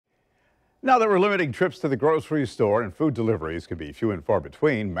Now that we're limiting trips to the grocery store and food deliveries can be few and far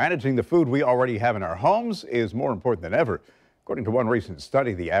between, managing the food we already have in our homes is more important than ever. According to one recent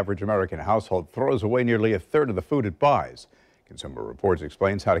study, the average American household throws away nearly a third of the food it buys. Consumer Reports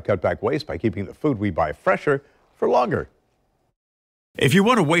explains how to cut back waste by keeping the food we buy fresher for longer. If you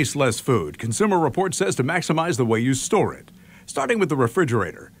want to waste less food, Consumer Reports says to maximize the way you store it. Starting with the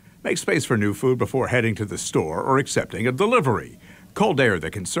refrigerator. Make space for new food before heading to the store or accepting a delivery. Cold air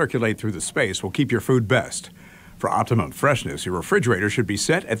that can circulate through the space will keep your food best. For optimum freshness, your refrigerator should be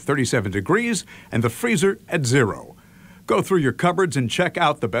set at 37 degrees and the freezer at 0. Go through your cupboards and check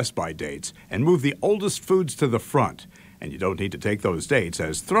out the best by dates and move the oldest foods to the front. And you don't need to take those dates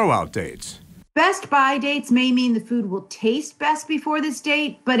as throw-out dates. Best by dates may mean the food will taste best before this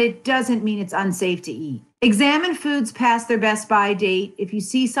date, but it doesn't mean it's unsafe to eat. Examine foods past their best by date. If you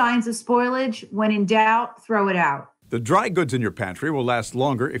see signs of spoilage, when in doubt, throw it out. The dry goods in your pantry will last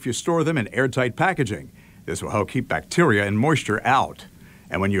longer if you store them in airtight packaging. This will help keep bacteria and moisture out.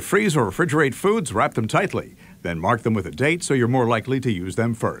 And when you freeze or refrigerate foods, wrap them tightly. Then mark them with a date so you're more likely to use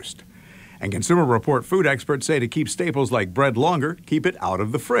them first. And Consumer Report food experts say to keep staples like bread longer, keep it out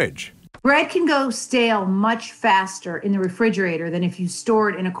of the fridge. Bread can go stale much faster in the refrigerator than if you store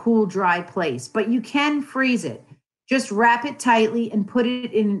it in a cool, dry place, but you can freeze it. Just wrap it tightly and put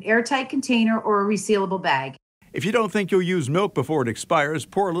it in an airtight container or a resealable bag. If you don't think you'll use milk before it expires,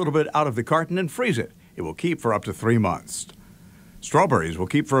 pour a little bit out of the carton and freeze it. It will keep for up to 3 months. Strawberries will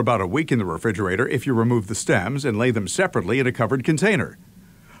keep for about a week in the refrigerator if you remove the stems and lay them separately in a covered container.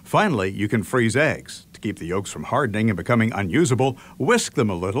 Finally, you can freeze eggs. To keep the yolks from hardening and becoming unusable, whisk them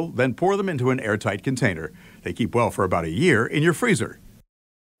a little, then pour them into an airtight container. They keep well for about a year in your freezer.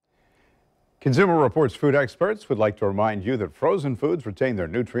 Consumer Reports food experts would like to remind you that frozen foods retain their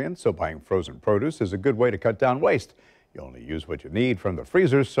nutrients, so buying frozen produce is a good way to cut down waste. You only use what you need from the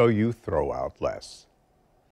freezer, so you throw out less.